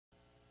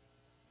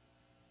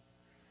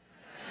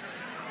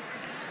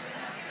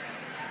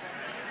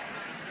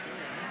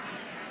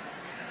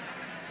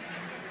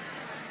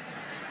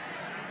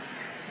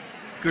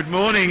Good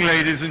morning,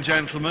 ladies and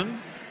gentlemen.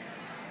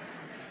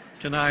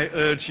 Can I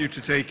urge you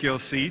to take your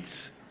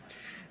seats?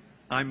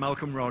 I'm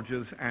Malcolm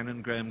Rogers, Anne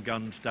and Graham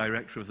Gund,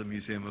 Director of the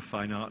Museum of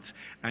Fine Arts,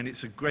 and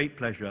it's a great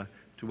pleasure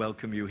to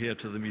welcome you here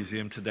to the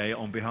museum today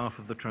on behalf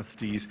of the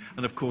trustees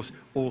and, of course,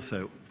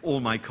 also all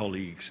my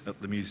colleagues at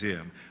the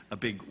museum. A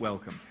big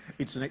welcome.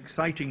 It's an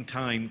exciting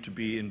time to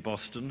be in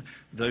Boston.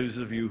 Those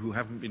of you who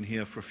haven't been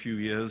here for a few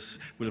years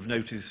will have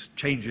noticed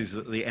changes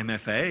at the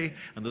MFA,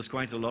 and there's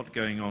quite a lot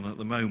going on at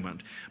the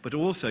moment. But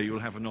also you'll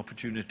have an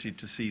opportunity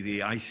to see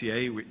the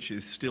ICA, which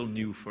is still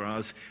new for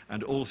us,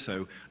 and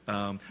also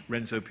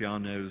Renzo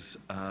Piano's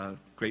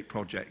great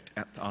project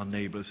at our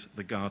neighbours,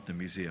 the Gardner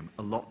Museum.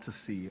 A lot to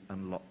see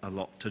and a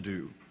lot to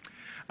do.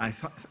 I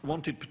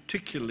wanted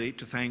particularly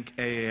to thank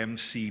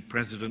AAMC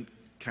President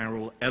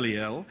Carol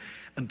Eliel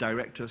and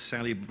Director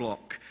Sally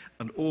Block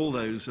and all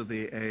those of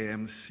the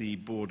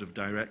AAMC Board of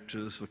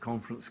Directors, the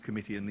Conference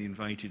Committee and the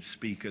invited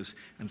speakers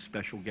and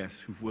special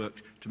guests who've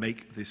worked to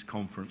make this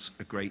conference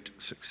a great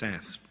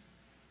success.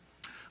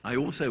 I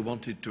also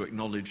wanted to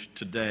acknowledge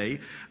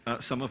today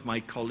some of my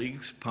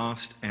colleagues,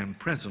 past and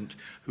present,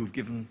 who've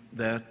given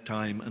their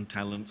time and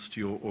talents to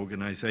your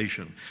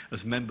organisation.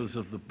 As members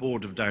of the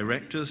Board of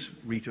Directors,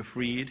 Rita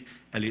Freed,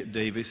 Elliot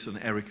Davis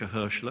and Erica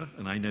Hirschler,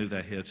 and I know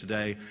they're here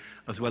today,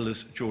 as well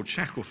as George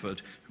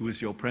Shackelford, who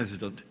was your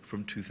president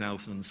from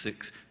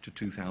 2006 to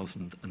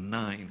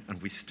 2009,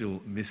 and we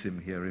still miss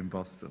him here in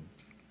Boston.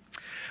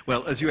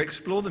 Well, as you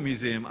explore the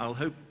museum,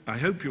 I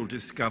hope you'll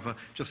discover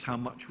just how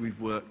much we've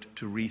worked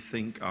to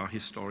rethink our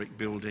historic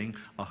building,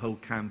 our whole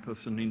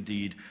campus, and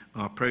indeed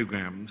our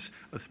programs,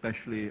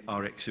 especially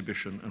our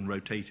exhibition and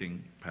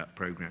rotating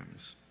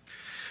programs.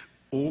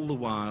 All the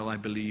while, I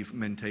believe,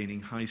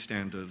 maintaining high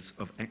standards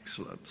of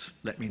excellence.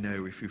 Let me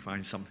know if you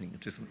find something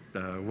that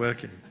isn't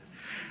working.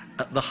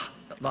 At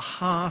the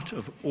heart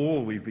of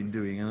all we've been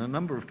doing, and a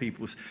number of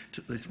people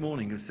this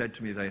morning have said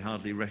to me they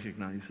hardly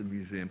recognize the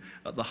museum,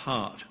 at the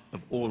heart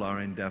of all our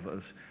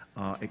endeavors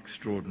are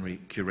extraordinary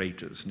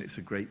curators, and it's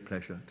a great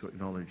pleasure to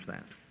acknowledge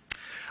that.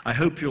 I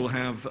hope you'll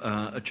have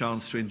a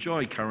chance to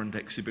enjoy current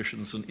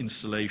exhibitions and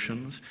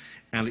installations,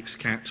 Alex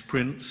Katz's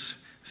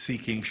prints,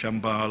 Seeking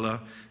Shambhala,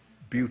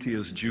 Beauty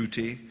as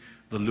Duty,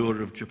 The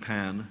Lure of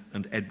Japan,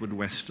 and Edward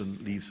Weston,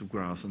 Leaves of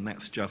Grass, and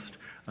that's just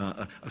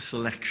a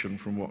selection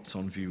from what's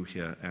on view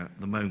here at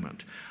the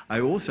moment. I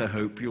also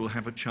hope you'll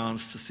have a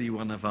chance to see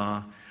one of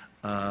our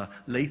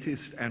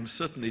latest and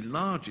certainly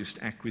largest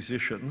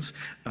acquisitions,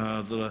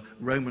 the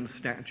Roman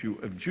statue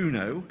of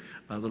Juno,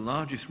 the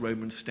largest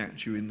Roman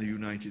statue in the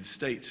United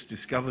States,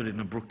 discovered in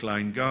a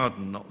Brookline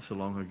garden not so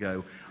long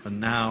ago, and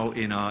now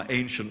in our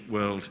Ancient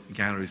World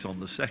galleries on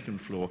the second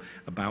floor,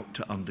 about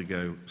to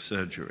undergo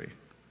surgery.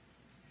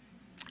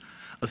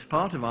 As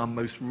part of our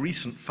most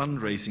recent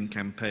fundraising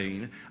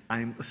campaign,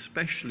 I'm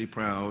especially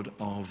proud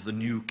of the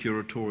new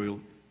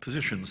curatorial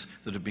positions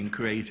that have been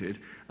created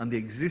and the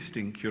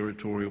existing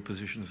curatorial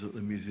positions at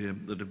the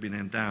museum that have been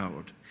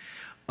endowed.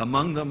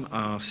 Among them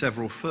are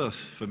several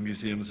firsts for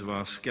museums of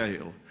our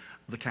scale: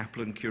 the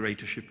Kaplan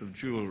Curatorship of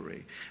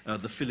Jewellery,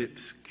 the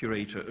Phillips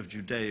Curator of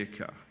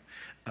Judaica,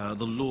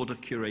 the Lauder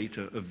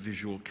Curator of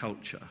Visual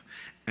Culture,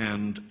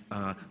 and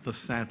the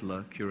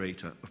Sadler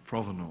Curator of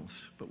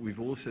Provenance. But we've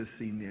also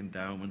seen the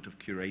endowment of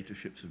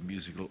curatorships of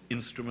musical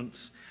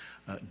instruments,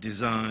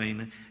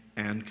 design,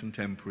 and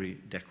contemporary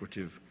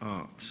decorative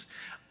arts.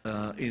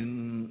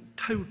 In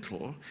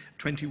total,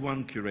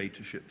 21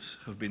 curatorships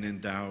have been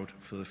endowed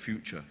for the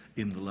future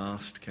in the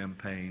last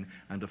campaign,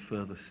 and a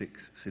further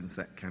 6 since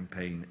that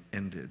campaign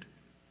ended.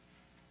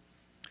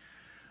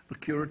 The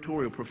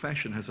curatorial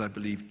profession has, I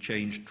believe,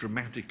 changed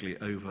dramatically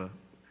over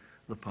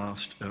the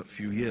past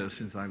few years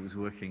since I was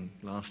working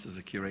last as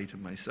a curator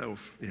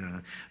myself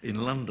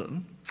in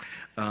London.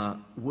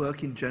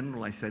 Work in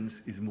general, I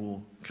sense, is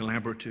more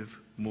collaborative,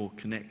 more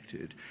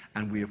connected,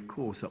 and we, of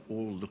course, are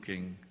all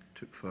looking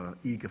for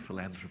eager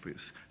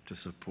philanthropists to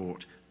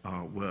support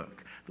our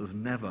work. There's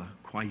never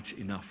quite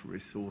enough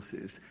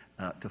resources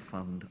to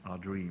fund our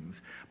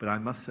dreams. But I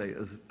must say,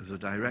 as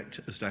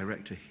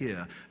director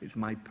here, it's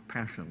my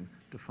passion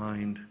to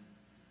find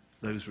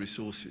those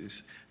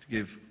resources to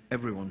give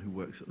everyone who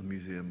works at the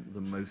museum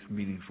the most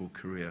meaningful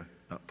career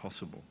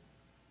possible.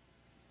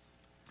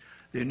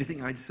 The only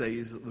thing I'd say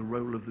is that the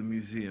role of the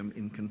museum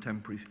in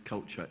contemporary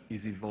culture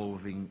is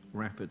evolving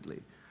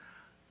rapidly.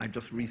 I've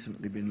just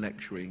recently been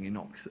lecturing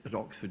at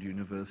Oxford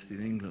University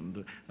in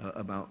England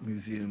about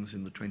museums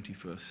in the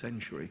 21st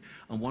century,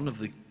 and one of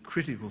the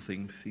critical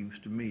things seems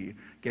to me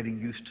getting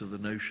used to the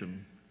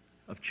notion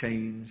of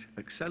change,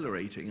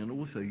 accelerating, and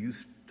also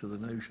used to the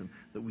notion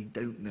that we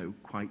don't know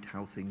quite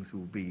how things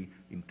will be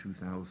in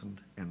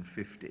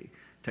 2050.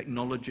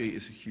 Technology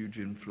is a huge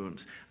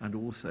influence, and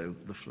also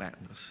the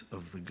flatness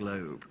of the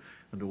globe.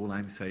 And all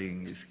I'm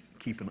saying is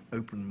keep an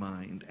open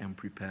mind and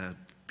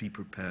be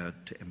prepared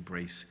to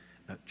embrace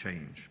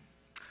change.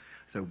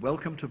 So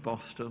welcome to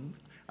Boston.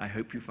 I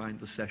hope you find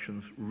the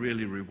sessions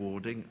really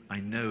rewarding.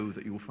 I know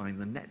that you'll find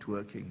the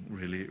networking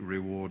really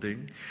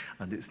rewarding.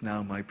 And it's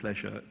now my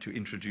pleasure to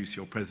introduce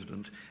your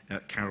president,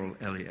 Carol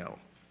Eliel.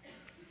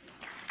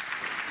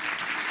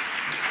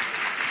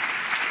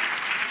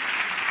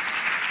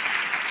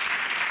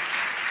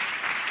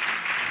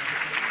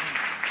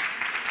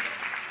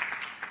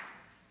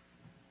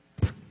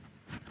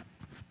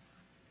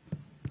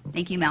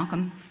 Thank you,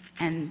 Malcolm,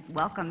 and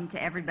welcome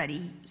to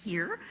everybody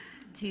here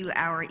to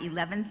our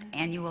 11th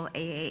annual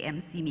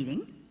AAMC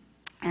meeting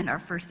and our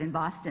first in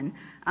Boston.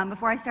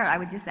 Before I start, I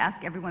would just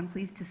ask everyone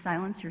please to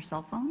silence your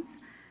cell phones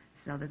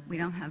so that we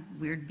don't have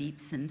weird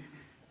beeps and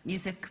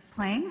music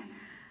playing.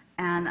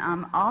 And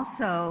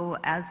also,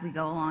 as we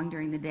go along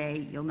during the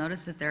day, you'll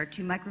notice that there are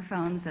 2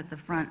 microphones at the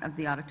front of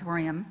the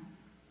auditorium,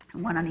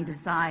 one on either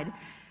side.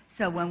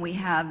 So when we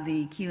have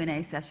the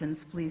Q&A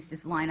sessions, please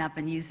just line up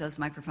and use those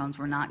microphones.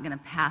 We're not going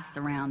to pass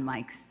around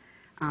mics,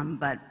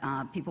 but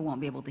people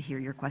won't be able to hear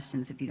your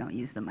questions if you don't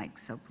use the mics,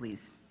 so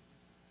please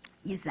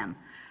use them.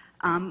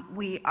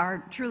 We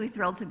are truly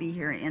thrilled to be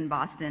here in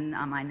Boston.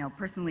 I know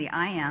personally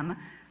I am,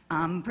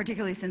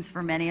 particularly since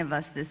for many of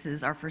us this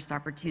is our first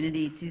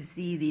opportunity to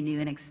see the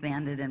new and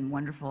expanded and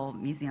wonderful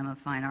Museum of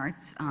Fine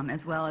Arts,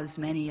 as well as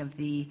many of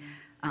the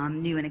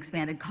new and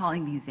expanded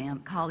colleague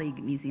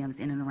museums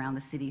in and around the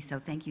city. So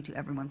thank you to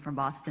everyone from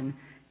Boston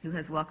who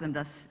has welcomed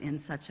us in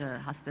such a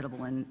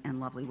hospitable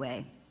and lovely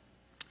way.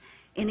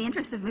 In the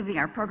interest of moving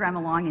our program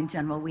along in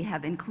general, we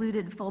have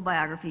included full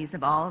biographies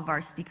of all of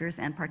our speakers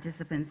and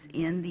participants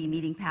in the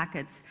meeting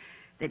packets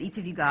that each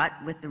of you got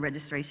with the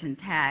registration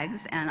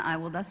tags, and I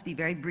will thus be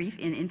very brief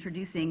in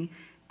introducing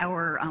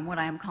our, what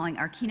I am calling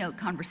our keynote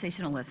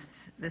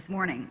conversationalists this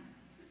morning.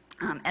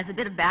 As a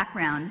bit of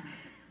background,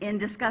 in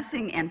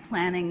discussing and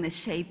planning the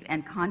shape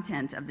and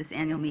content of this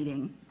annual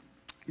meeting,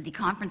 the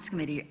conference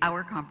committee,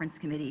 our conference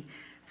committee,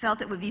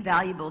 felt it would be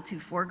valuable to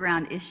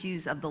foreground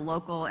issues of the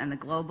local and the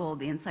global,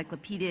 the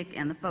encyclopedic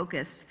and the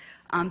focused,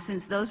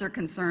 since those are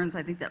concerns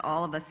I think that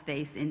all of us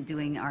face in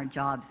doing our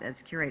jobs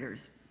as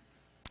curators.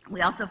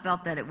 We also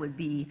felt that it would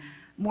be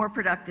more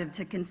productive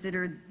to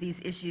consider these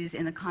issues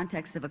in the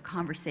context of a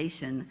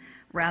conversation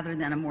rather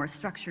than a more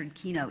structured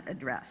keynote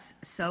address.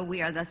 So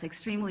we are thus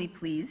extremely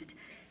pleased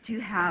to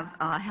have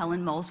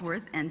Helen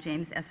Molesworth and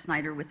James S.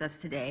 Snyder with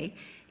us today,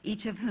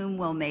 each of whom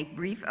will make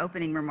brief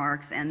opening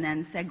remarks and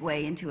then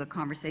segue into a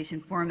conversation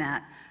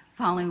format,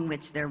 following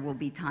which there will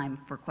be time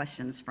for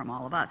questions from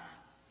all of us.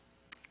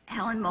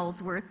 Helen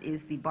Molesworth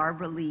is the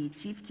Barbara Lee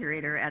Chief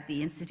Curator at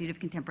the Institute of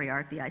Contemporary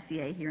Art, the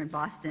ICA, here in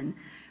Boston,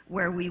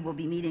 where we will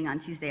be meeting on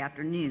Tuesday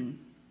afternoon.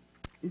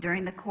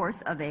 During the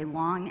course of a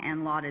long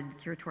and lauded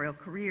curatorial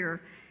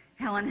career,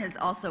 Helen has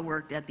also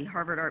worked at the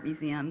Harvard Art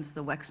Museums,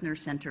 the Wexner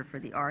Center for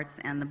the Arts,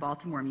 and the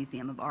Baltimore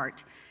Museum of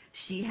Art.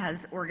 She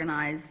has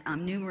organized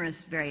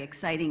numerous very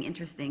exciting,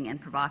 interesting,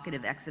 and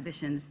provocative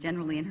exhibitions,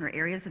 generally in her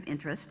areas of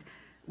interest,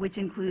 which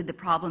include the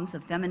problems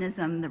of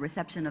feminism, the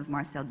reception of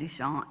Marcel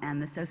Duchamp,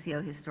 and the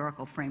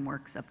socio-historical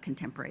frameworks of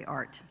contemporary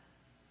art.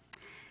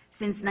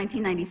 Since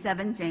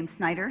 1997, James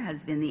Snyder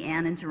has been the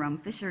Anne and Jerome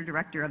Fisher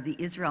Director of the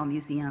Israel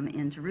Museum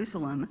in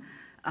Jerusalem.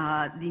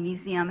 The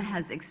museum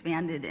has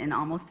expanded in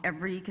almost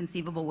every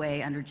conceivable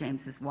way under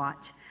James's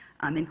watch,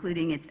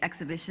 including its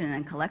exhibition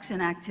and collection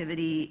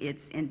activity,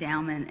 its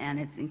endowment, and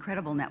its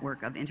incredible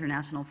network of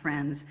international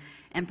friends,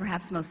 and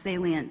perhaps most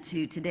salient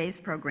to today's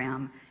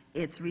program,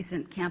 its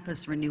recent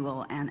campus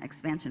renewal and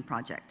expansion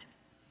project.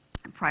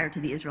 Prior to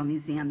the Israel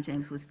Museum,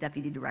 James was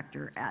Deputy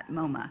Director at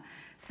MoMA.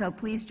 So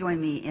please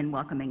join me in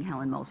welcoming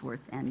Helen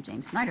Molesworth and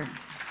James Snyder.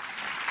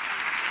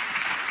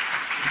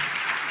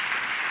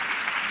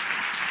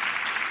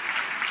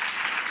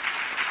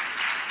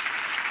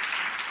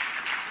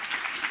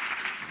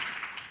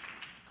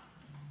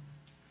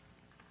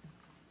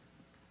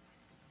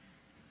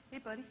 Hey,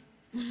 buddy.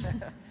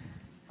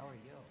 How are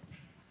you?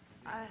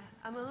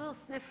 I'm a little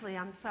sniffly,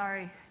 I'm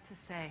sorry to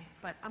say,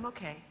 but I'm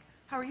okay.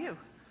 How are you?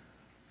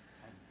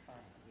 I'm fine.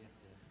 We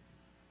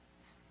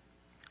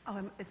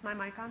have to... Oh, is my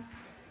mic on?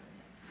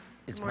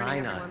 Is Good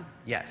morning, mine on? everyone.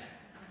 Yes.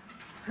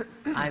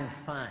 I'm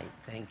fine,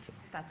 thank you.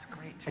 That's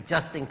great.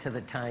 Adjusting to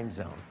the time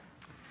zone.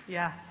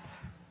 Yes.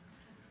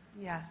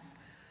 Yes.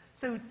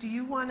 So do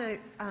you want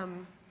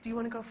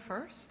to go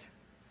first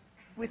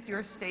with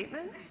your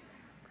statement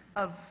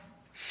of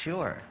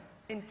Sure.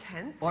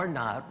 intent? Or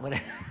not,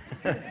 whatever.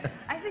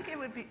 I think it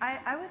would be,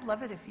 I would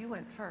love it if you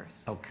went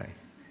first. Okay.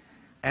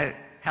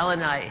 Helen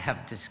and I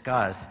have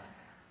discussed,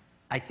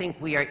 I think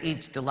we are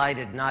each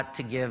delighted not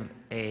to give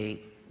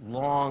a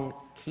long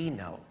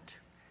keynote.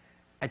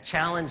 A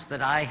challenge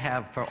that I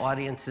have for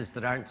audiences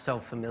that aren't so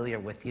familiar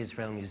with the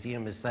Israel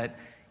Museum is that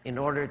in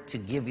order to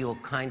give you a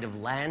kind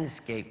of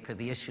landscape for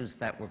the issues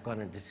that we're going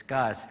to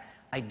discuss,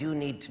 I do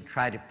need to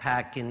try to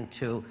pack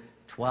into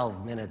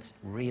 12 minutes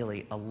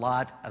really a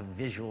lot of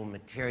visual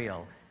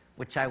material,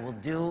 which I will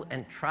do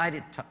and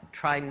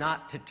try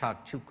not to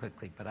talk too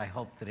quickly, but I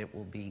hope that it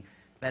will be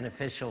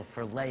beneficial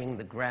for laying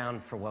the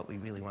ground for what we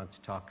really want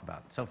to talk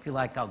about. So if you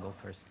like, I'll go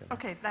first.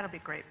 Okay, that'll be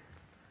great.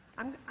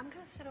 I'm going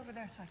to sit over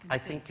there so I can I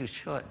see. think you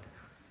should.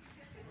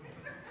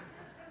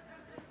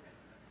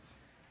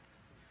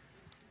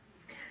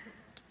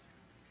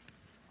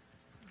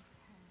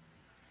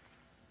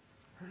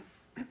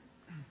 I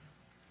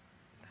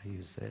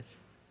use this.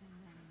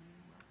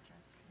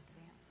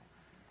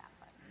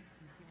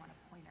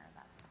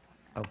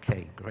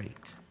 Okay,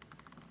 great.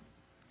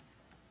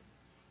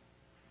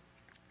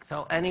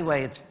 So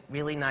anyway, it's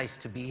really nice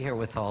to be here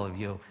with all of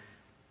you.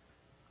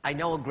 I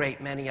know a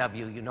great many of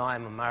you, you know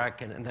I'm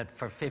American, and that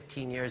for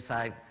 15 years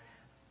I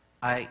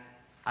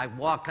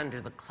walk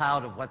under the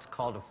cloud of what's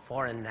called a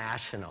foreign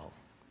national,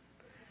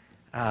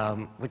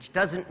 which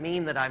doesn't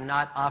mean that I'm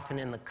not often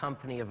in the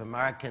company of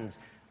Americans,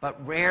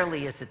 but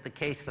rarely is it the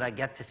case that I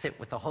get to sit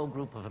with a whole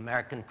group of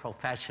American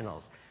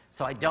professionals.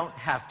 So I don't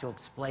have to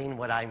explain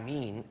what I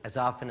mean as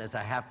often as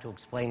I have to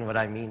explain what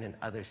I mean in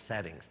other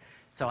settings.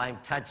 So I'm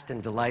touched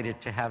and delighted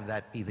to have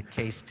that be the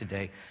case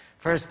today.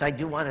 First, I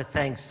do want to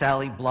thank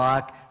Sally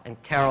Block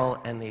and Carol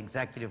and the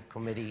Executive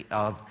Committee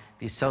of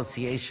the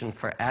Association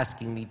for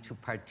asking me to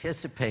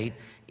participate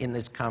in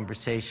this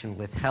conversation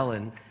with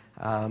Helen.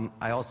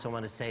 I also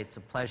want to say it's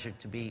a pleasure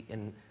to be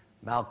in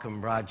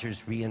Malcolm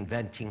Rogers'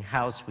 Reinventing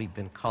House. We've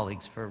been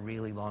colleagues for a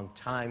really long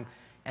time.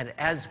 And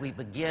as we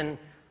begin,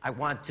 I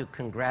want to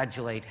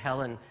congratulate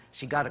Helen.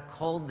 She got a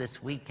cold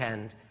this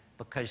weekend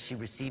because she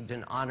received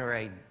an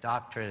honorary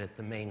doctorate at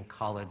the Maine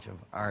College of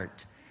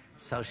Art.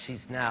 So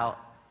she's now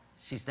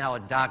a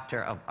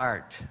doctor of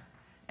art.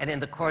 And in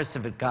the course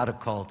of it, got a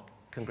cold.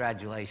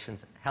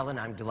 Congratulations. Helen,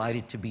 I'm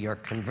delighted to be your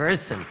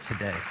conversant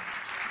today.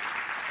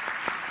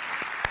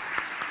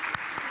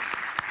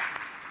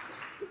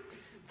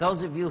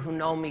 Those of you who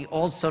know me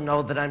also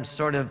know that I'm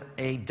sort of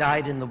a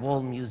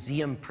dyed-in-the-wool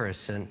museum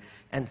person,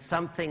 and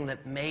something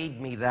that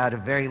made me that a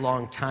very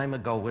long time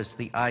ago was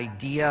the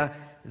idea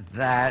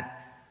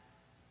that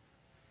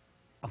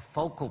a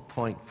focal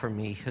point for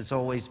me has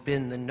always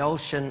been the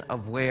notion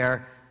of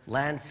where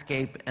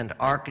landscape and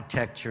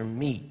architecture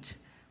meet,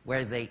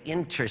 where they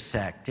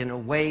intersect in a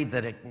way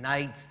that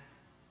ignites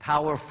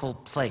powerful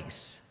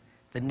place.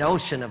 The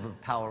notion of a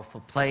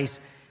powerful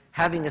place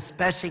having a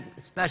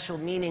special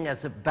meaning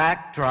as a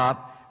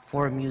backdrop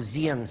for a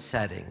museum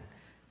setting,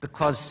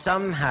 because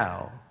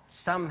somehow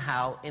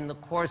in the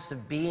course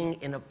of being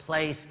in a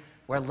place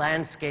where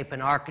landscape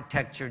and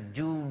architecture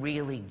do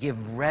really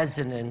give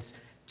resonance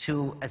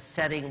to a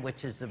setting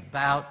which is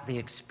about the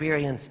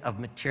experience of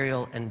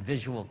material and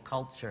visual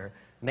culture,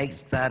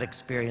 makes that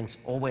experience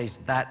always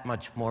that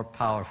much more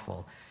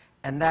powerful.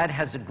 And that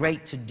has a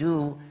great to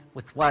do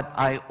with what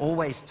I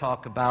always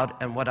talk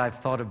about and what I've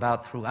thought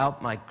about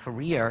throughout my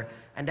career.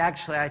 And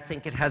actually, I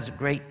think it has a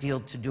great deal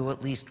to do,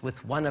 at least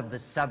with one of the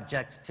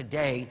subjects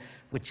today,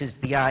 which is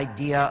the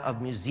idea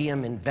of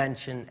museum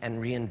invention and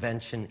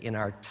reinvention in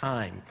our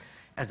time.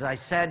 As I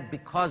said,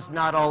 because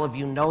not all of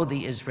you know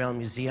the Israel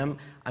Museum,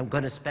 I'm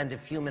going to spend a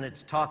few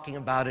minutes talking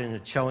about it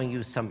and showing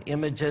you some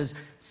images,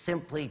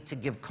 simply to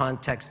give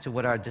context to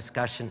what our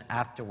discussion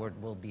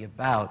afterward will be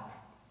about.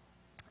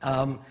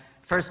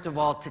 First of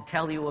all, to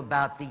tell you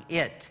about the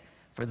IT,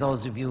 for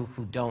those of you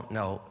who don't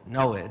know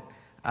it.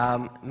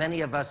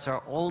 Many of us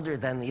are older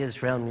than the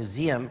Israel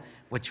Museum,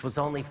 which was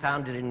only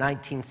founded in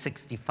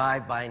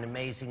 1965 by an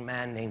amazing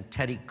man named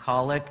Teddy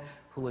Kollek,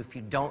 who, if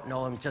you don't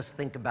know him, just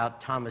think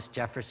about Thomas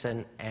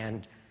Jefferson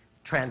and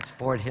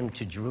transport him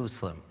to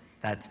Jerusalem.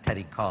 That's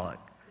Teddy Kollek.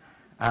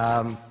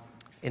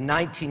 In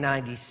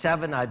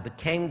 1997, I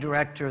became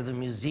director of the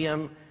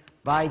museum.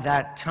 By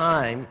that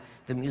time,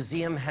 the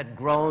museum had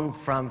grown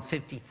from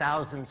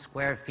 50,000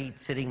 square feet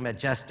sitting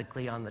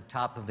majestically on the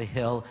top of a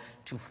hill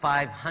to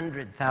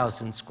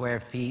 500,000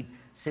 square feet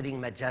sitting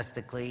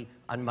majestically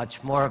on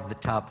much more of the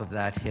top of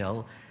that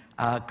hill,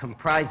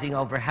 comprising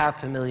over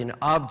 500,000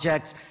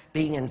 objects,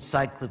 being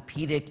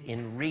encyclopedic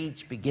in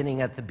reach,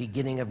 beginning at the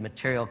beginning of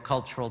material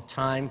cultural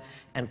time,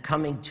 and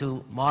coming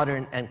to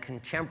modern and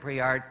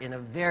contemporary art in a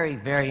very,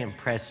 very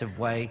impressive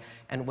way,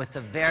 and with a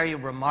very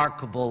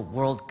remarkable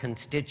world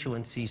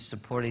constituency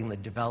supporting the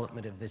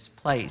development of this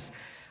place.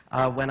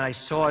 When I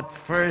saw it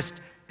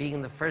first,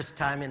 being the first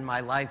time in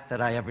my life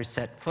that I ever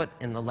set foot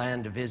in the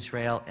land of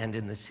Israel and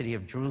in the city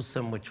of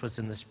Jerusalem, which was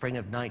in the spring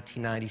of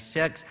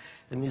 1996,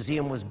 the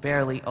museum was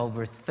barely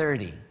over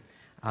 30.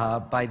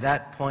 By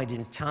that point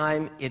in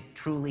time, it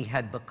truly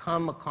had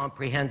become a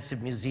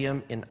comprehensive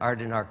museum in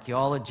art and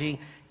archaeology.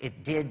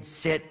 It did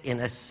sit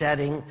in a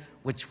setting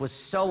which was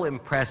so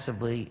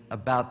impressively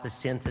about the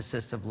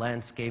synthesis of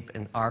landscape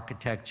and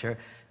architecture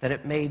that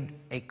it made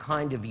a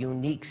kind of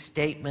unique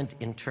statement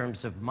in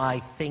terms of my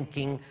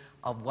thinking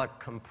of what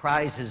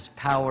comprises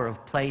power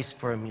of place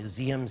for a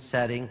museum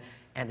setting.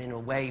 And in a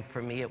way,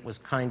 for me, it was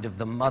kind of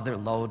the mother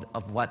lode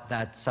of what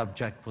that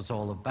subject was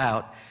all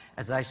about.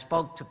 As I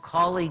spoke to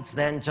colleagues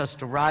then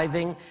just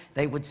arriving,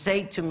 they would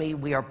say to me,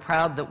 "We are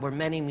proud that we're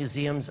many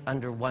museums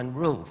under one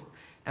roof."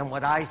 And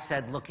what I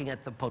said, looking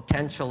at the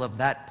potential of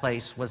that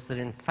place, was that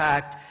in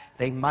fact,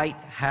 they might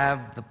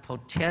have the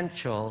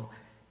potential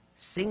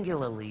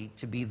singularly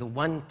to be the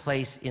one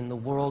place in the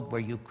world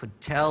where you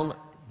could tell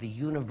the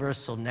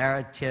universal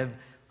narrative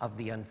of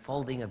the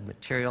unfolding of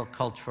material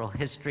cultural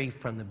history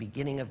from the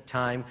beginning of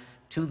time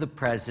to the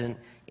present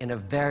in a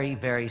very,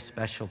 very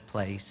special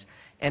place,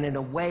 and in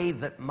a way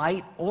that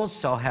might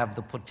also have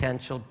the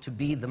potential to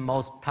be the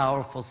most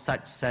powerful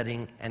such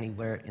setting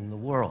anywhere in the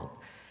world.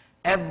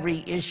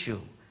 Every issue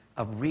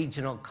of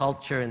regional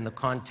culture in the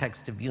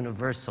context of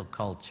universal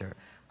culture,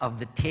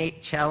 of the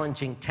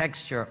challenging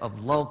texture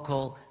of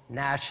local,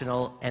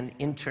 national, and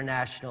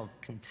international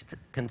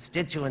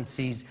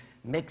constituencies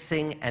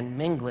mixing and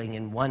mingling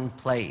in one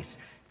place,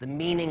 the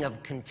meaning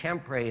of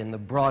contemporary in the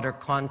broader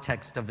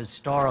context of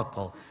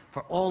historical,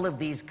 for all of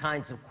these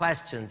kinds of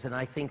questions, and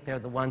I think they're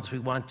the ones we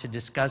want to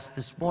discuss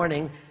this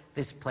morning,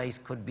 this place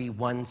could be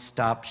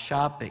one-stop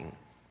shopping.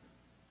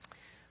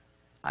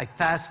 I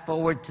fast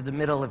forward to the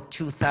middle of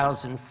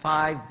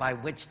 2005, by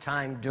which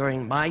time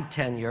during my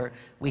tenure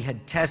we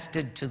had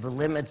tested to the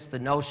limits the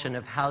notion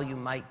of how you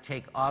might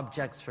take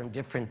objects from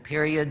different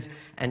periods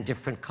and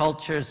different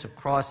cultures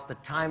across the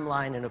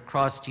timeline and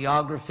across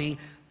geography,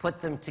 put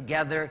them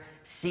together,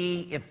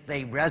 see if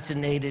they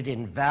resonated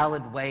in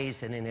valid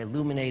ways and in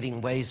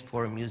illuminating ways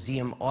for a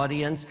museum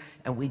audience,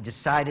 and we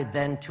decided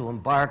then to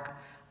embark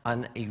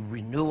on a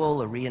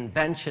renewal, a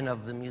reinvention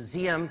of the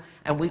museum,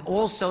 and we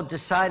also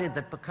decided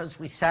that because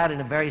we sat in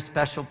a very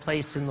special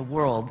place in the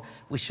world,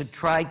 we should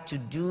try to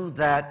do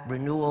that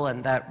renewal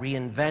and that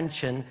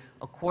reinvention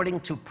according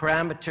to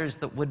parameters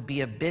that would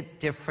be a bit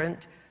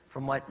different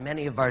from what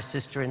many of our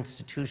sister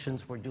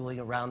institutions were doing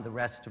around the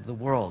rest of the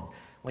world.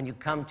 When you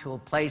come to a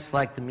place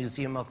like the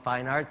Museum of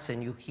Fine Arts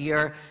and you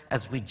hear,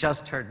 as we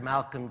just heard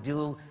Malcolm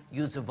do,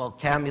 use a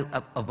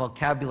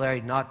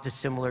vocabulary not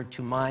dissimilar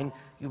to mine,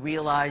 you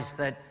realize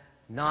that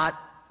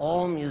not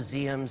all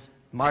museums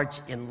march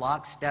in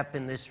lockstep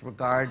in this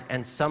regard,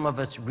 and some of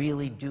us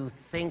really do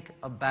think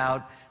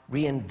about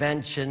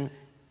reinvention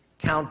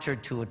counter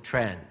to a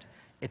trend.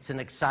 It's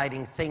an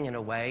exciting thing in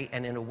a way,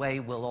 and in a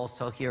way we'll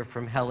also hear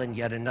from Helen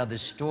yet another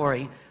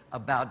story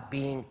about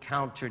being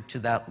counter to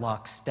that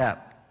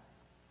lockstep.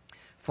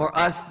 For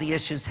us, the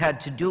issues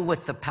had to do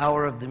with the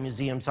power of the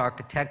museum's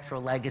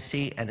architectural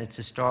legacy and its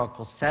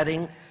historical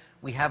setting.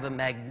 We have a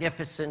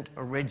magnificent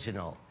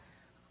original.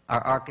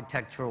 Our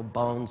architectural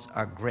bones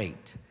are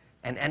great,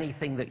 and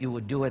anything that you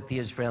would do at the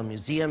Israel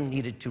Museum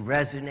needed to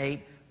resonate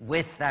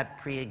with that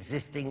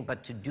pre-existing,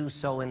 but to do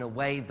so in a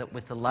way that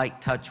with a light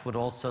touch would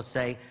also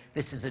say,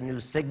 this is a new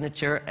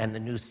signature, and the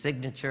new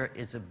signature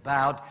is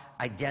about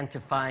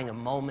identifying a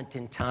moment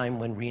in time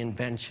when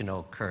reinvention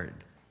occurred.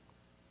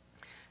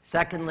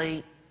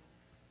 Secondly,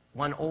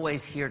 one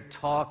always hears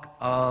talk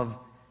of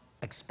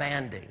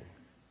expanding.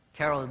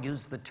 Carol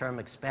used the term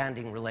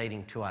expanding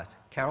relating to us.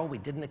 Carol, we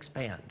didn't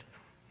expand.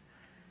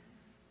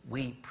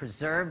 We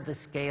preserved the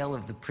scale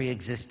of the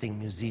pre-existing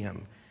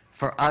museum.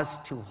 For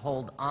us to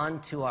hold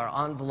on to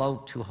our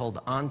envelope, to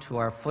hold on to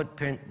our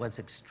footprint was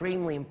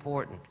extremely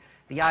important.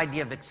 The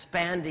idea of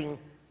expanding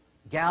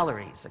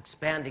galleries,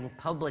 expanding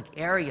public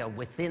area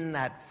within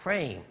that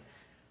frame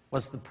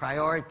was the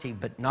priority,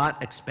 but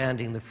not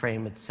expanding the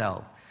frame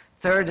itself.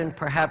 Third, and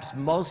perhaps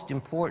most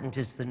important,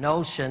 is the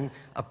notion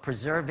of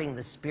preserving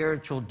the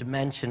spiritual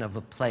dimension of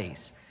a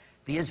place.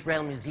 The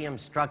Israel Museum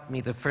struck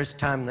me the first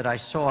time that I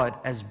saw it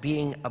as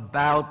being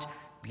about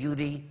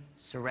beauty,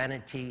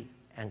 serenity,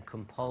 and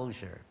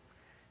composure.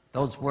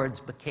 Those words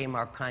became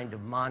our kind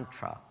of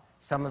mantra.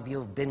 Some of you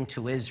have been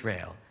to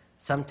Israel.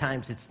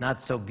 Sometimes it's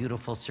not so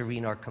beautiful,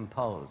 serene, or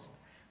composed.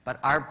 But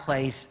our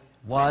place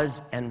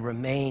was and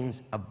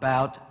remains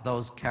about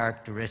those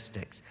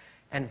characteristics.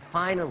 And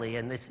finally,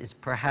 and this is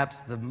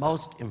perhaps the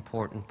most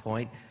important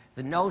point,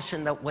 the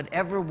notion that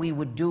whatever we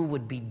would do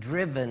would be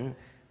driven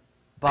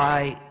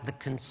by the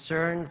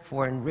concern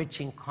for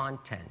enriching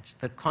content.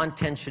 That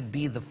content should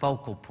be the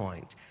focal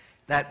point.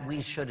 That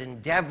we should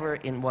endeavor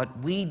in what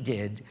we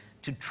did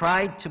to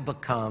try to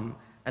become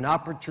an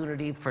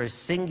opportunity for a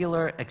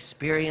singular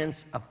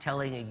experience of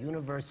telling a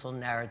universal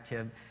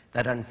narrative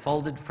that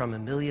unfolded from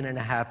 1.5 million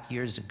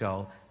years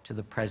ago to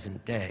the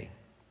present day.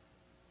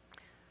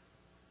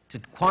 To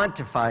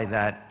quantify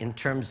that in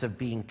terms of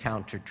being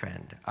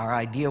counter-trend, our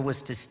idea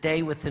was to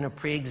stay within a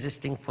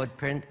pre-existing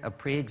footprint, a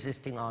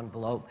pre-existing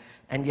envelope,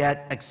 and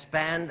yet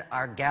expand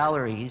our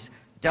galleries,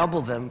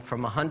 double them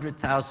from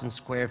 100,000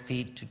 square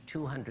feet to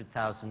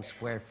 200,000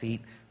 square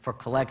feet for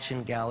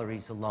collection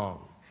galleries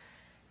alone,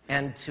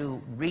 and to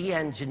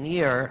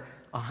re-engineer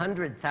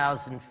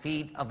 100,000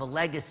 feet of a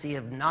legacy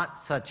of not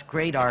such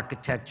great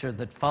architecture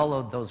that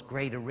followed those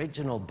great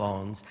original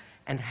bones,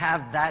 and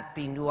have that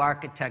be new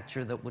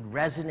architecture that would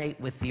resonate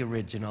with the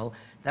original,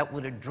 that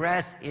would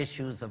address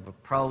issues of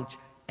approach,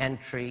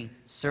 entry,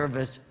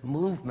 service,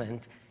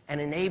 movement,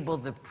 and enable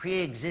the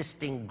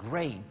pre-existing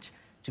great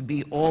to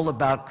be all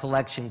about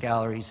collection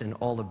galleries and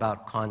all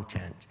about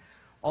content.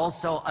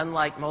 Also,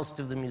 unlike most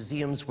of the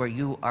museums where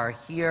you are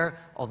here,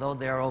 although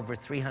there are over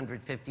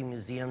 350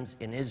 museums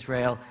in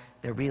Israel,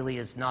 there really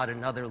is not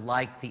another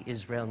like the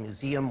Israel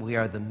Museum. We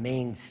are the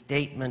main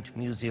statement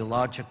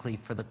museologically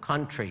for the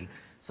country.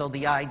 So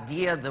the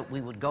idea that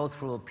we would go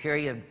through a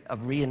period of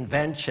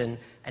reinvention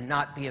and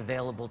not be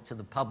available to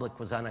the public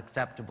was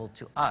unacceptable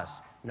to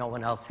us. No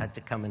one else had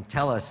to come and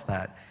tell us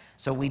that.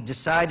 So we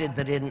decided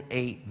that in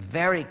a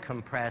very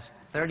compressed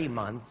 30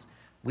 months,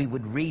 we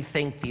would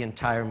rethink the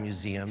entire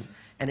museum,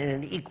 and in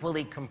an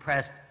equally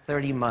compressed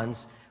 30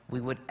 months, we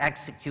would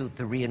execute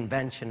the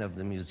reinvention of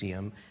the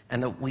museum,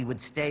 and that we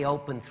would stay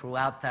open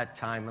throughout that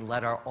time and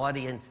let our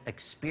audience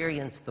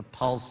experience the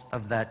pulse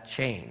of that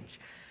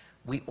change.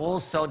 We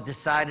also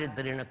decided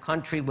that in a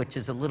country which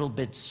is a little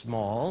bit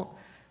small,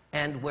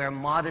 and where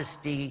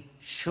modesty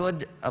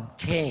should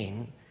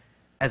obtain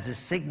as a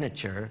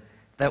signature,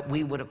 that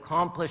we would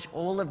accomplish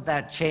all of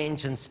that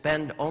change and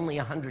spend only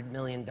 $100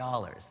 million.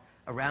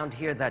 Around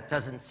here, that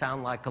doesn't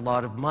sound like a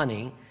lot of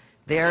money.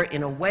 There,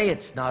 in a way,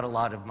 it's not a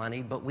lot of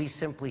money, but we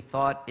simply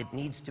thought it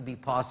needs to be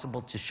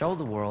possible to show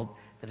the world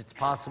that it's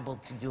possible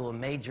to do a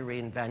major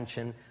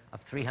reinvention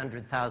of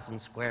 300,000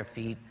 square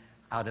feet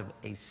out of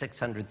a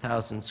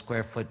 600,000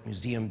 square foot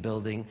museum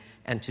building,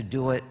 and to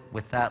do it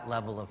with that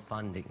level of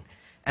funding.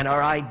 And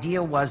our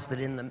idea was that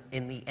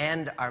in the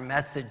end, our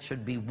message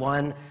should be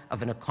one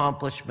of an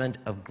accomplishment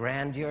of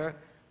grandeur,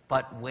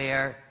 but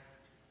where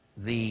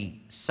the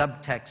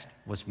subtext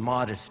was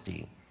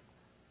modesty.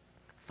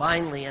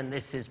 Finally, and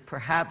this is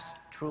perhaps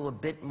true a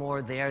bit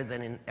more there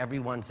than in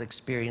everyone's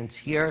experience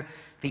here,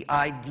 the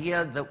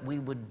idea that we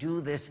would do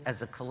this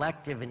as a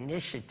collective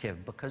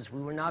initiative, because we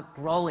were not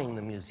growing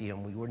the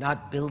museum, we were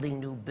not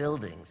building new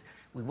buildings.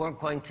 We weren't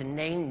going to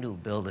name new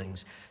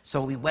buildings.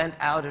 So we went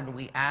out and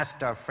we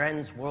asked our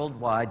friends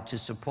worldwide to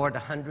support a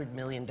 $100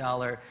 million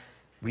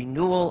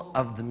renewal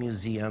of the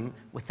museum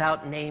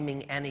without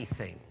naming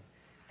anything.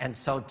 And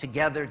so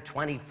together,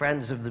 20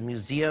 friends of the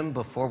museum,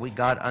 before we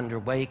got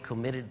underway,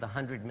 committed the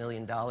 $100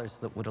 million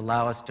that would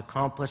allow us to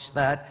accomplish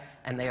that.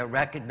 And they are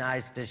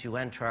recognized as you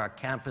enter our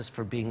campus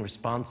for being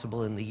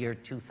responsible in the year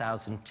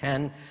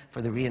 2010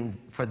 for the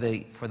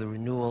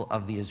renewal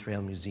of the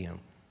Israel Museum.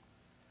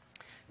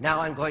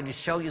 Now I'm going to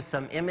show you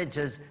some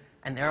images,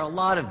 and there are a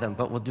lot of them,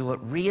 but we'll do it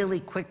really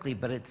quickly.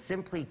 But it's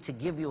simply to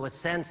give you a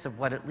sense of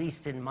what, at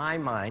least in my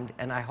mind,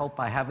 and I hope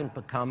I haven't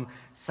become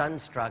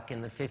sunstruck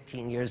in the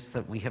 15 years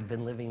that we have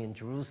been living in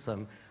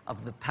Jerusalem,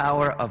 of the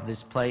power of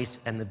this place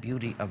and the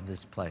beauty of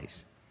this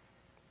place.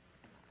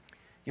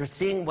 You're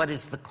seeing what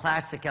is the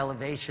classic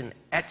elevation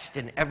etched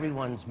in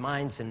everyone's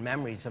minds and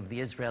memories of the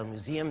Israel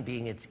Museum,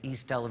 being its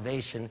east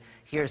elevation,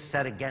 here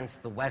set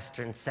against the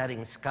western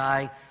setting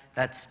sky.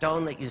 That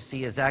stone that you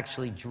see is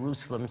actually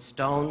Jerusalem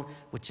stone,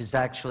 which is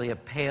actually a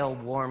pale,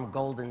 warm,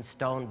 golden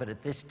stone, but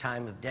at this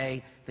time of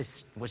day,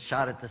 this was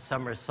shot at the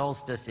summer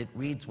solstice, it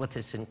reads with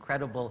this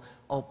incredible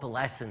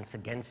opalescence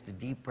against a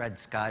deep red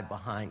sky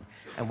behind.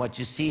 And what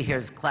you see here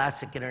is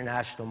classic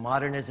international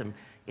modernism.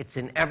 It's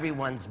in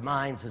everyone's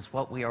minds is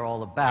what we are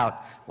all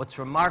about. What's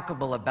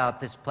remarkable about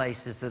this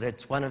place is that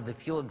it's one of the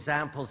few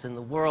examples in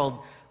the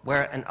world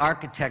where an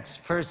architect's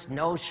first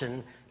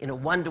notion in a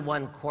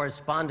one-to-one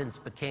correspondence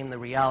became the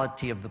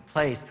reality of the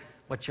place.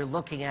 What you're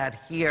looking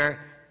at here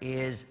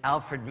is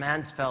Alfred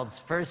Mansfeld's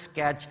first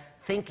sketch,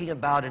 thinking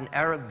about an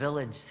Arab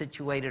village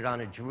situated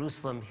on a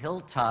Jerusalem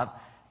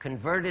hilltop,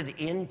 converted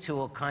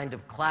into a kind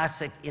of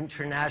classic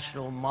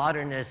international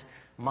modernist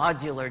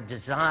modular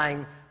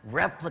design,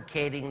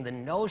 replicating the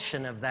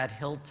notion of that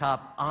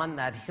hilltop on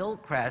that hill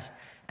crest.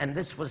 And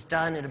this was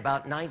done in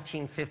about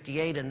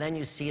 1958, and then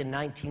you see in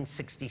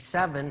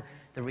 1967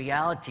 the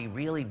reality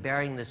really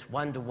bearing this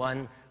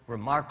one-to-one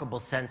remarkable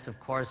sense of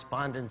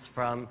correspondence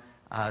from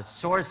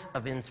source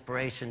of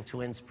inspiration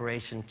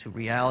to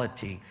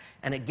reality.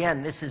 And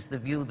again, this is the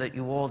view that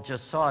you all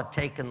just saw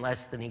taken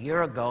less than a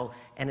year ago,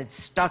 and it's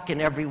stuck in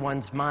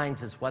everyone's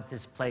minds as what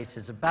this place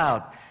is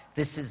about.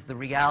 This is the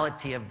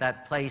reality of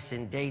that place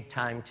in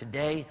daytime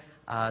today,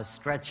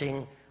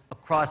 stretching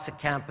across a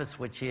campus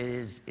which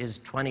is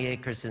 20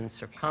 acres in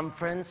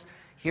circumference.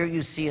 Here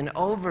you see an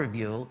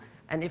overview,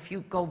 and if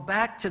you go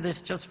back to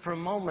this just for a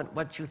moment,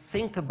 what you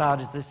think about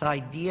is this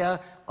idea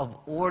of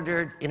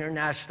ordered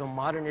international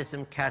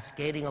modernism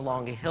cascading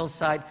along a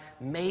hillside.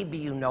 Maybe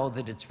you know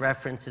that its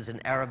reference is an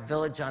Arab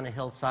village on a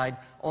hillside.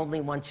 Only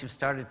once you've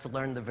started to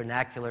learn the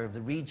vernacular of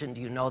the region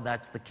do you know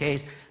that's the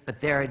case, but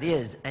there it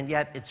is. And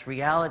yet its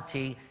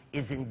reality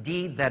is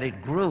indeed that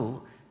it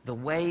grew the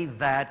way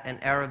that an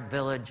Arab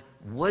village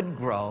would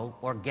grow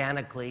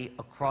organically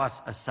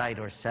across a site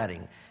or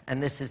setting.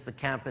 And this is the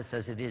campus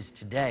as it is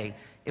today.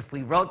 If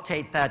we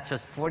rotate that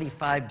just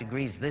 45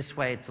 degrees this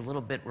way, it's a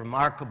little bit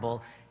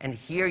remarkable. And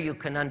here you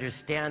can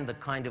understand the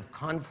kind of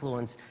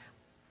confluence,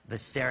 the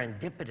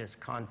serendipitous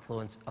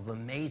confluence of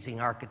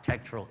amazing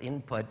architectural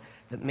input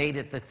that made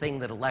it the thing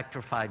that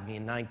electrified me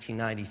in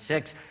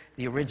 1996.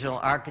 The original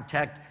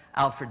architect,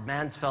 Alfred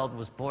Mansfeld,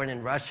 was born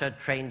in Russia,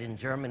 trained in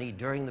Germany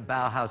during the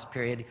Bauhaus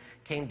period,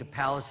 came to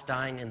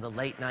Palestine in the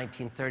late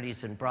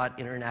 1930s and brought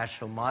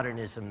international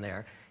modernism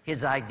there.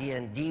 His idea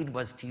indeed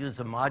was to use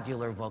a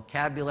modular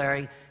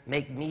vocabulary,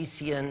 make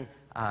Messian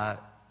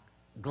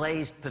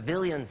glazed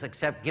pavilions,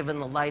 except given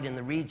the light in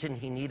the region,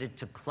 he needed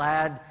to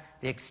clad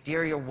the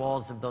exterior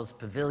walls of those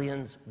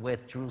pavilions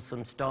with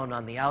Jerusalem stone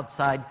on the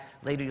outside.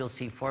 Later you'll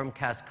see form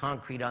cast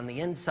concrete on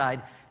the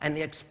inside. And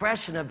the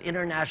expression of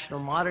international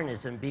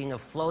modernism being a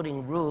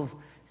floating roof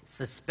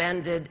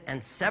suspended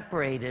and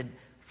separated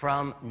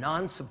from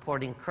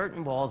non-supporting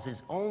curtain walls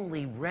is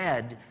only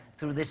read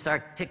through this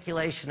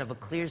articulation of a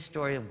clear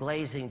story of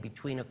glazing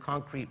between a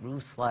concrete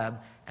roof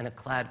slab and a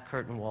clad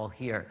curtain wall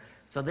here.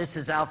 So this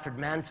is Alfred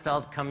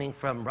Mansfeld coming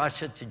from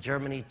Russia to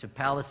Germany to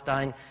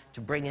Palestine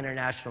to bring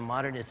international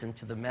modernism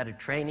to the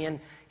Mediterranean.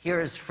 Here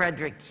is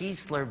Frederick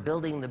Kiesler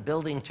building the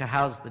building to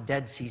house the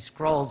Dead Sea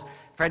Scrolls.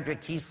 Frederick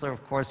Kiesler,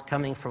 of course,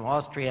 coming from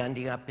Austria,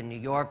 ending up in New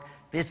York,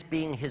 this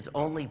being his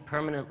only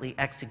permanently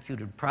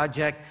executed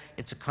project.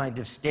 It's a kind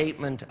of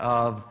statement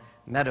of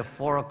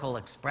metaphorical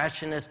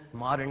expressionist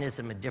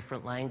modernism, a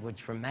different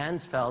language from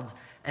Mansfeld's.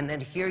 And then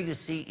here you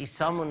see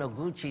Isamu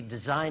Noguchi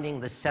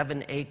designing the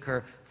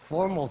 7-acre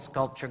formal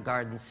sculpture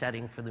garden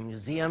setting for the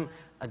museum.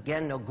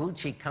 Again,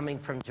 Noguchi coming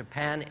from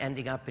Japan,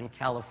 ending up in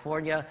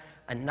California,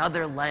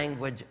 another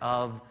language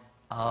of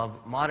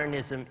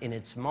modernism in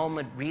its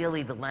moment,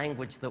 really the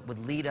language that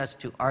would lead us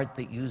to art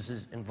that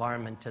uses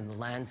environment and the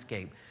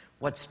landscape.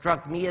 What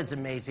struck me as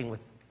amazing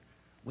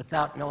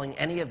without knowing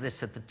any of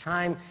this at the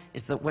time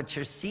is that what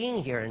you're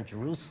seeing here in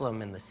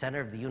Jerusalem, in the center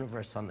of the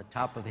universe on the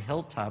top of a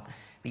hilltop,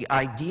 the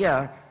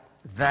idea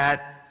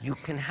that you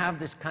can have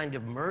this kind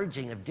of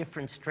merging of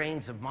different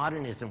strains of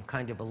modernism,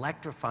 kind of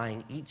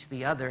electrifying each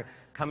the other,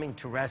 coming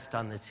to rest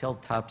on this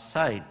hilltop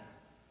site.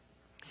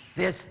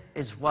 This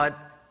is what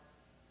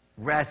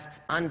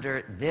rests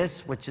under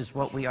this, which is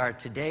what we are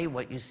today.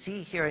 What you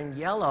see here in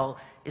yellow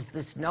is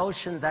this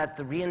notion that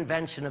the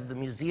reinvention of the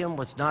museum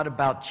was not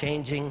about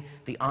changing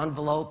the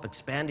envelope,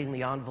 expanding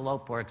the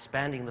envelope, or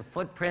expanding the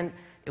footprint.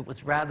 It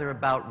was rather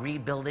about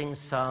rebuilding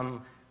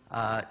some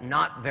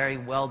not very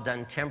well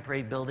done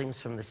temporary buildings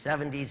from the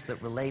 70s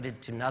that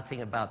related to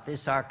nothing about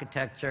this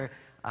architecture,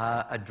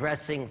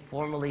 addressing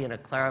formally in a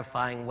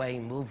clarifying way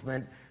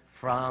movement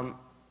from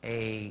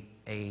a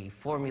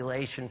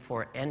formulation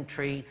for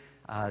entry,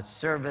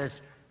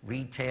 service,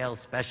 retail,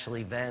 special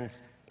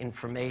events,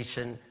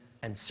 information,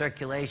 and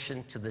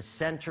circulation to the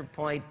center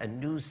point, a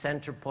new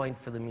center point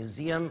for the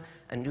museum,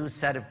 a new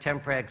set of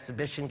temporary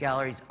exhibition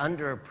galleries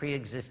under a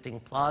pre-existing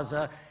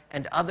plaza,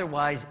 and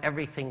otherwise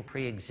everything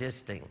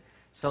pre-existing.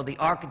 So the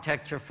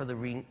architecture for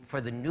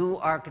the new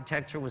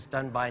architecture was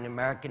done by an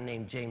American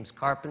named James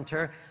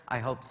Carpenter. I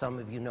hope some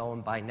of you know him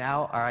by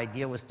now. Our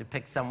idea was to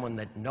pick someone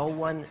that no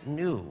one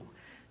knew,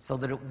 so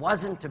that it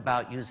wasn't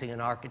about using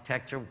an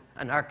architect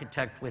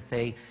with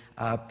a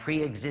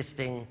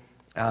pre-existing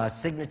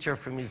signature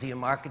for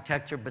museum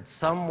architecture, but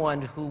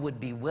someone who would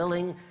be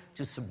willing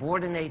to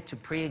subordinate to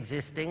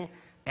pre-existing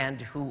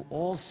and who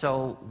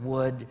also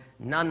would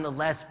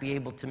nonetheless be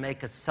able to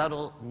make a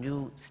subtle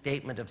new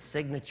statement of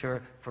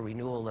signature for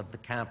renewal of the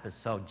campus.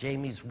 So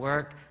Jamie's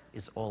work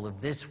is all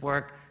of this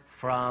work,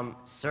 from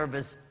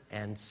service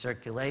and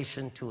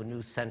circulation to a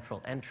new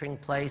central entering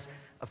place.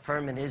 A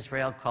firm in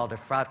Israel called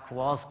Efrat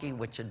Kowalski,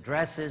 which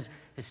addresses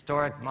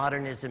historic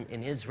modernism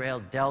in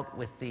Israel, dealt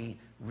with the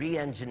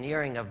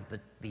re-engineering of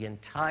the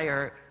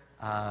entire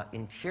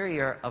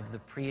interior of the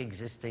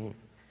pre-existing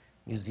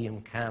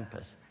museum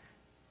campus.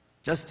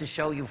 Just to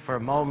show you for a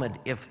moment,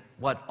 if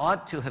what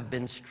ought to have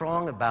been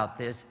strong about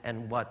this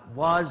and what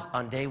was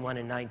on day one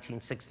in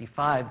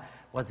 1965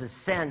 was a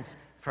sense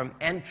from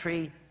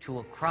entry to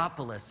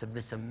Acropolis of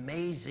this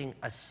amazing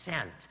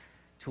ascent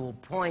to a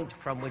point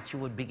from which you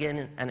would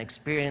begin an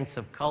experience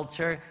of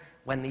culture.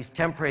 When these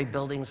temporary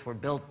buildings were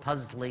built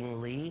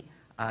puzzlingly,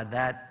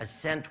 that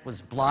ascent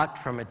was blocked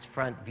from its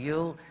front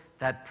view.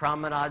 That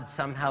promenade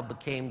somehow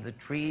became the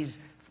trees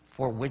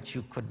for which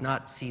you could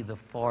not see the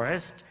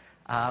forest.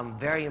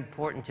 Very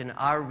important in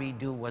our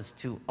redo was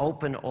to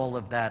open all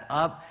of that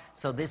up.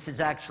 So this is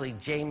actually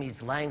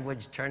Jamie's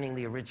language, turning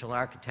the original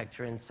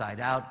architecture inside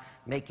out,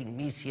 making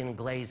Mesian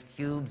glazed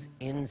cubes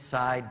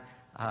inside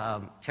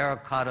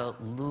terracotta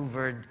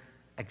louvered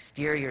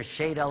exterior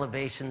shade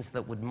elevations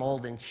that would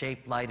mold and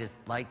shape light as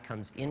light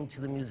comes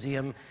into the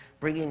museum,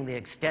 bringing the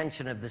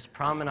extension of this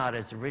promenade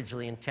as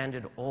originally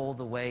intended all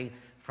the way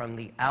from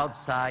the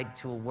outside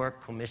to a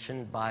work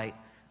commissioned by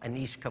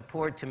Anish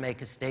Kapoor to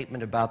make a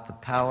statement about the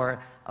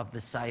power of the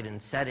site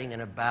and setting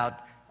and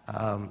about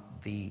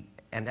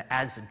and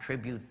as a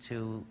tribute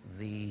to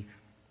the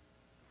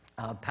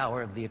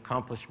power of the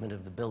accomplishment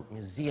of the built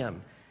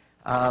museum.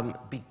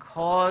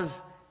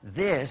 Because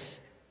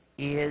this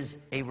is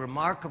a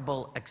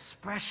remarkable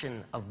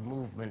expression of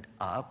movement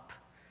up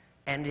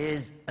and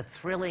is a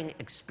thrilling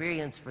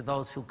experience for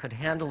those who could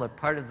handle it.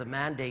 Part of the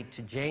mandate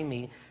to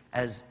Jamie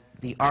as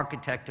the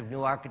architect of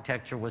new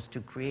architecture was to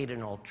create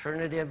an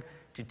alternative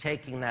to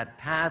taking that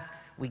path.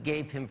 We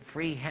gave him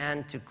free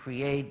hand to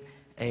create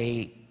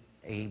a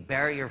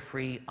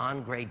barrier-free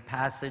on-grade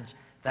passage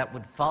that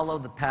would follow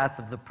the path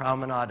of the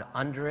promenade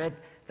under it,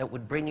 that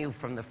would bring you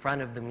from the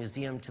front of the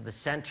museum to the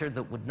center,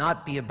 that would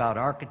not be about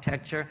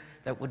architecture,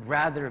 that would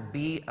rather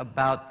be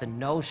about the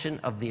notion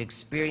of the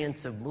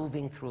experience of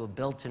moving through a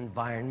built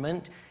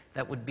environment,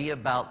 that would be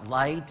about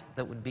light,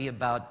 that would be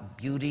about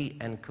beauty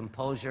and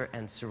composure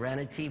and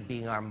serenity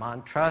being our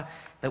mantra,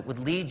 that would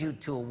lead you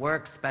to a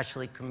work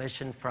specially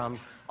commissioned from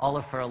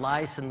Olafur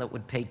Eliasson that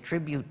would pay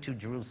tribute to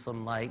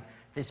Jerusalem light,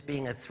 this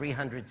being a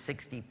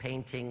 360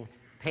 painting,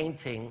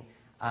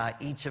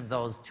 each of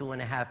those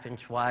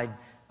 2.5-inch wide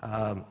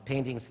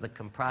paintings that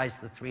comprise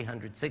the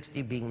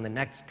 360 being the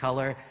next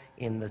color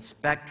in the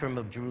spectrum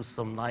of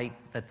Jerusalem light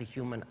that the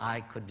human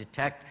eye could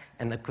detect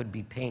and that could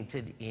be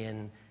painted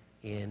in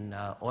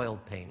oil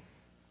paint.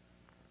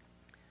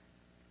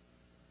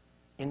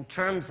 In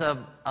terms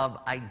of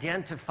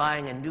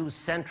identifying a new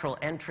central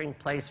entering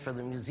place for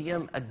the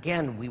museum,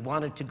 again, we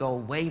wanted to go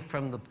away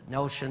from the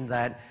notion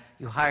that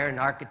you hire an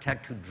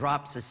architect who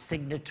drops a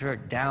signature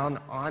down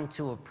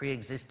onto a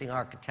pre-existing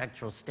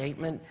architectural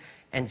statement.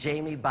 And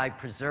Jamie, by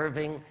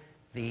preserving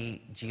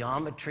the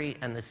geometry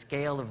and the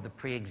scale of the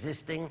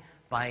pre-existing,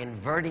 by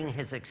inverting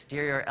his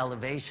exterior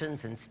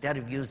elevations instead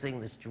of using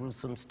this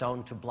Jerusalem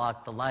stone to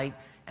block the light,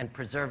 and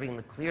preserving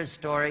the clear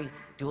story,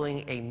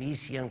 doing a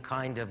Mesian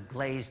kind of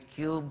glazed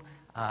cube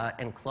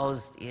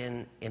enclosed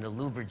in a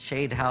louvered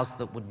shade house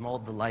that would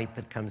mold the light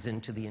that comes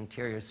into the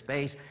interior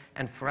space.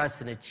 And for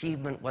us, an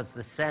achievement was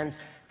the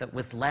sense that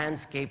with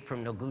landscape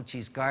from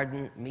Noguchi's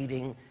garden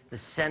meeting the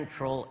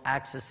central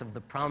axis of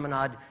the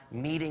promenade,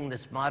 meeting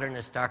this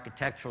modernist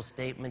architectural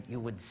statement, you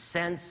would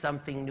sense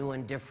something new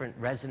and different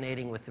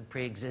resonating with the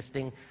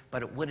pre-existing,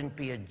 but it wouldn't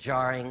be a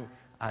jarring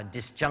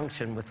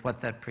disjunction with what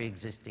that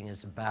pre-existing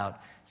is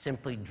about.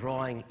 Simply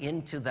drawing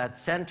into that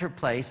center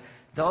place.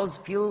 Those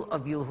few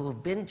of you who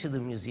have been to the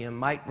museum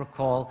might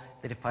recall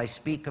that if I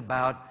speak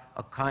about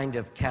a kind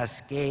of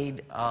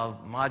cascade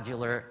of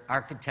modular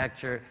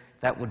architecture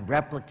that would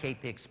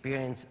replicate the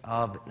experience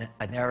of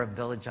an Arab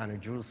village on a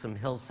Jerusalem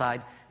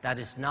hillside, that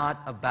is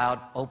not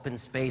about open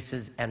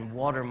spaces and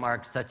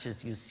watermarks such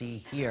as you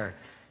see here.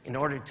 In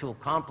order to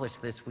accomplish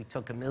this, we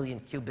took 1 million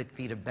cubic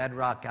feet of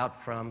bedrock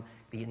out from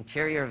the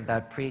interior of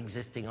that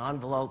pre-existing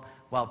envelope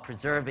while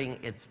preserving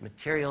its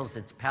materials,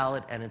 its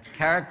palette, and its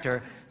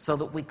character so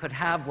that we could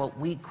have what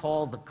we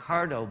call the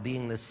Cardo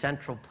being the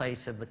central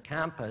place of the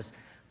campus,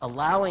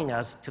 allowing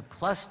us to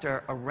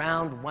cluster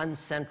around one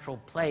central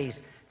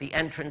place the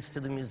entrance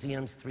to the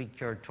museum's 3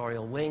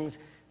 curatorial wings,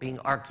 being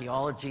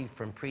archaeology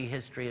from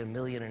prehistory 1.5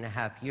 million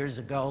years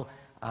ago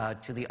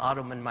to the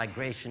Ottoman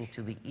migration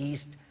to the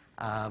east,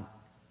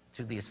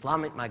 to the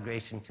Islamic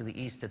migration to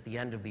the east at the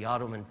end of the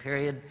Ottoman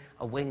period,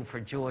 a wing for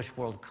Jewish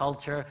world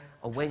culture,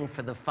 a wing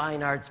for the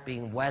fine arts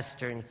being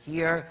Western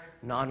here,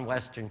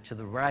 non-Western to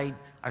the right,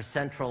 our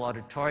central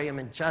auditorium,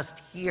 and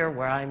just here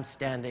where I'm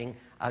standing,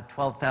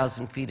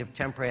 12,000 feet of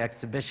temporary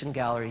exhibition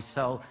gallery,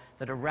 so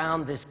that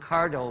around this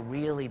Cardo,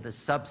 really the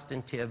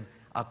substantive,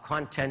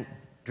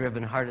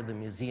 content-driven heart of the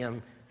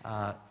museum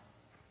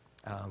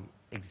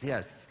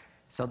exists.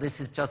 So this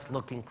is just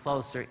looking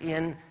closer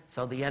in,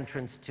 so the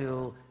entrance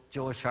to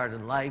Jewish art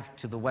and life,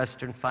 to the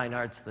Western fine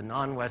arts, the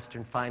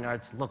non-Western fine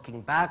arts, looking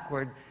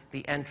backward,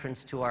 the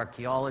entrance to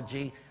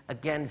archaeology,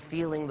 again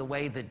feeling the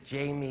way that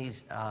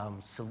Jamie's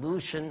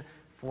solution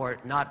for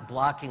not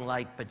blocking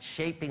light but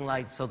shaping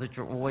light so that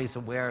you're always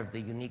aware of the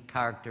unique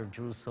character of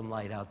Jerusalem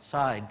light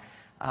outside.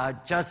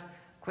 Just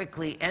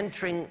quickly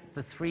entering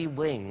the 3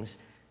 wings,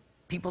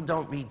 people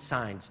don't read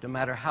signs, no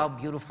matter how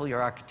beautiful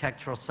your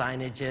architectural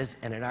signage is,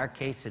 and in our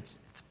case it's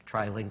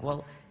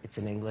trilingual. It's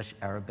in English,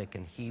 Arabic,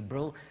 and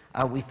Hebrew.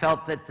 We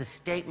felt that the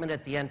statement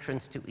at the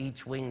entrance to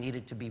each wing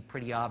needed to be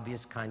pretty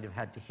obvious, kind of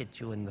had to hit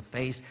you in the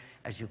face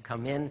as you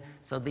come in.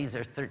 So these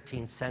are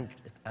 13th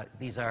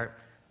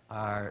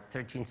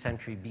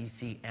century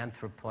BC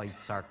anthropoid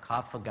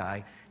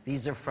sarcophagi.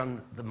 These are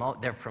from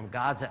they're from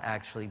Gaza,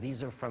 actually.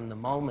 These are from the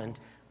moment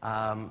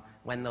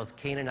when those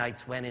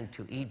Canaanites went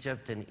into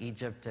Egypt,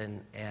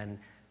 and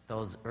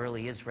those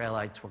early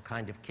Israelites were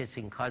kind of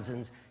kissing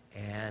cousins,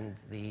 and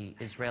the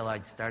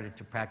Israelites started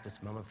to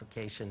practice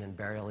mummification and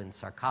burial in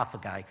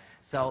sarcophagi.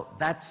 So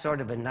that's sort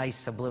of a nice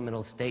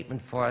subliminal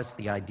statement for us,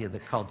 the idea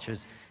that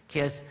cultures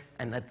kiss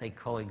and that they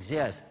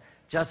coexist.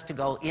 Just to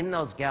go in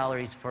those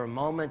galleries for a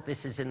moment,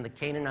 this is in the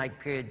Canaanite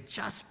period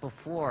just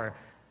before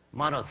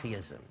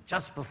monotheism,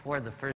 just before the first